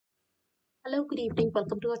Hello, good evening.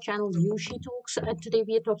 Welcome to our channel Yushi Talks. And today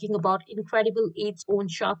we are talking about Incredible Eats own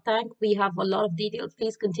Shark Tank. We have a lot of details.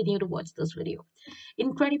 Please continue to watch this video.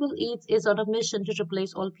 Incredible Eats is on a mission to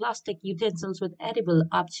replace all plastic utensils with edible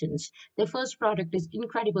options. Their first product is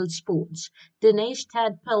Incredible Spoons. Dinesh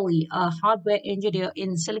Tadpally, a hardware engineer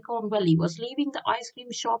in Silicon Valley, was leaving the ice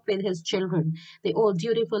cream shop with his children. They all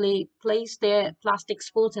dutifully placed their plastic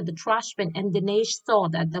spoons in the trash bin, and Dinesh saw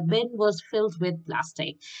that the bin was filled with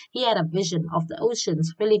plastic. He had a vision of the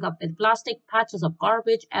oceans filling up with plastic patches of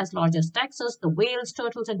garbage as large as Texas, the whales,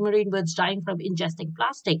 turtles, and marine birds dying from ingesting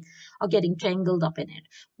plastic or getting tangled up in it.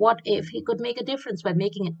 What if he could make a difference by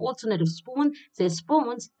making an alternative spoon, say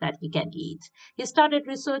spoons that he can eat? He started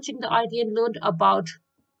researching the idea and learned about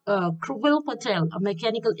Kruvil Patel, a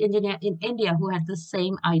mechanical engineer in India who had the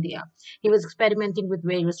same idea. He was experimenting with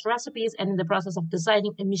various recipes and in the process of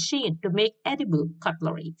designing a machine to make edible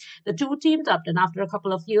cutlery. The two teamed up, and after a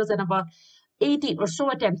couple of years and about 80 or so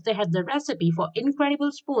attempts, they had the recipe for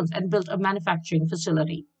incredible spoons and built a manufacturing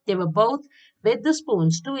facility. They were both with the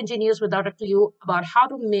spoons, two engineers without a clue about how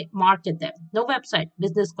to market them. No website,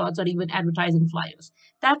 business cards, or even advertising flyers.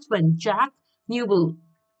 That's when Jack Newell,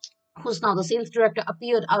 who's now the sales director,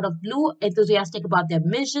 appeared out of blue, enthusiastic about their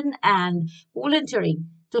mission and volunteering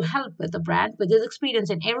to help with the brand with his experience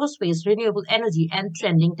in aerospace, renewable energy, and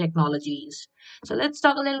trending technologies. So let's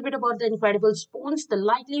talk a little bit about the incredible spoons. The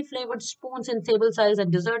lightly flavored spoons in table size and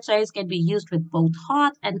dessert size can be used with both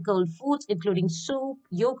hot and cold foods, including soup,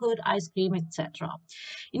 yogurt, ice cream, etc.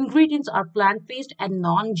 Ingredients are plant-based and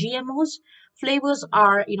non-GMOs. Flavors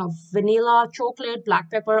are, vanilla, chocolate, black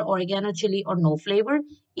pepper, oregano, chili, or no flavor.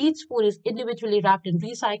 Each spoon is individually wrapped in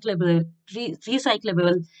recyclable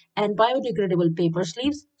and biodegradable paper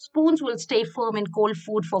sleeves. Spoons will stay firm in cold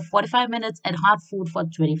food for 45 minutes and hot food for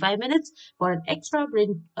 25 minutes. For an extra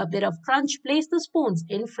a bit of crunch, place the spoons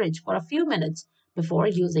in fridge for a few minutes before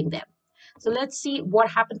using them. So let's see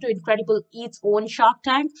what happened to Incredible Eats own Shark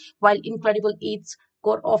Tank. While Incredible Eats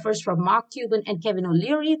got offers from Mark Cuban and Kevin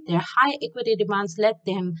O'Leary, their high equity demands led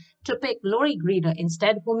them to pick Lori Greer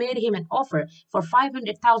instead, who made him an offer for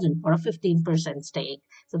 500,000 for a 15% stake.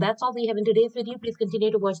 So that's all we have in today's video. Please continue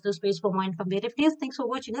to watch this space for more informative news. Thanks for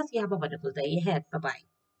watching us. You have a wonderful day ahead. Bye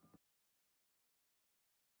bye.